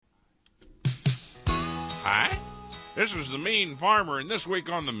Hi, this is the Mean Farmer, and this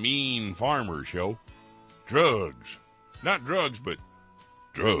week on the Mean Farmer Show, drugs. Not drugs, but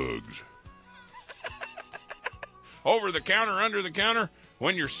drugs. Over the counter, under the counter,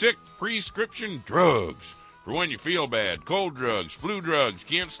 when you're sick, prescription drugs. For when you feel bad, cold drugs, flu drugs,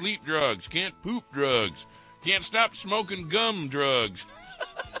 can't sleep drugs, can't poop drugs, can't stop smoking gum drugs.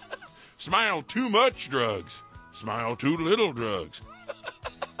 Smile too much drugs, smile too little drugs.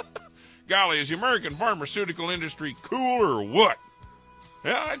 Golly, is the American pharmaceutical industry cool or what?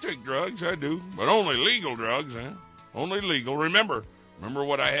 Yeah, I take drugs, I do, but only legal drugs, eh? Only legal. Remember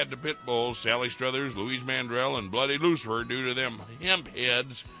what I had to pit bulls, Sally Struthers, Louise Mandrell, and Bloody Lucifer do to them hemp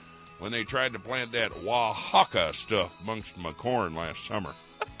heads when they tried to plant that Oaxaca stuff amongst my corn last summer.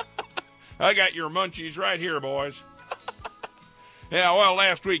 I got your munchies right here, boys. Yeah, well,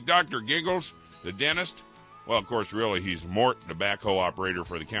 last week, Dr. Giggles, the dentist, well, of course, really, he's Mort, the backhoe operator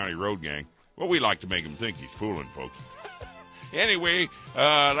for the county road gang. Well, we like to make him think he's fooling folks. Anyway,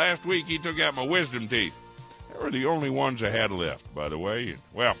 last week he took out my wisdom teeth. They were the only ones I had left, by the way.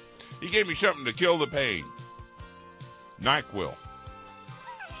 Well, he gave me something to kill the pain. NyQuil.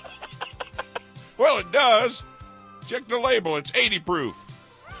 Well, it does. Check the label. It's 80 proof.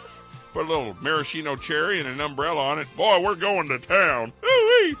 Put a little maraschino cherry and an umbrella on it. Boy, we're going to town.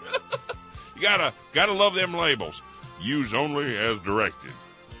 Ooh-wee. You gotta love them labels. Use only as directed.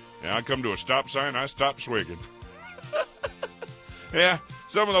 Now, I come to a stop sign, I stop swigging. Yeah,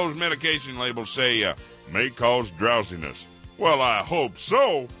 some of those medication labels say, may cause drowsiness. Well, I hope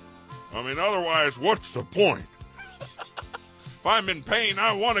so. I mean, otherwise, what's the point? If I'm in pain,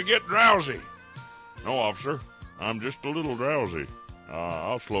 I want to get drowsy. No, officer, I'm just a little drowsy.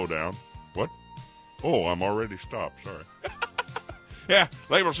 I'll slow down. What? Oh, I'm already stopped, sorry. Yeah,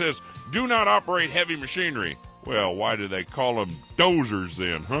 label says, do not operate heavy machinery. Well, why do they call them dozers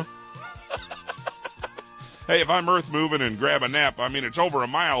then, huh? Hey, if I'm earth moving and grab a nap, I mean, it's over a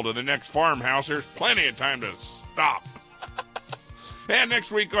mile to the next farmhouse. There's plenty of time to stop. And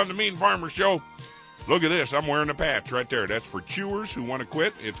next week on the Mean Farmer Show, look at this. I'm wearing a patch right there. That's for chewers who want to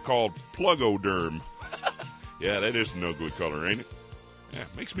quit. It's called Plugoderm. Yeah, that is an ugly color, ain't it? Yeah,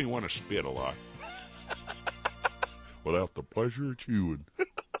 it makes me want to spit a lot. Without the pleasure of chewing.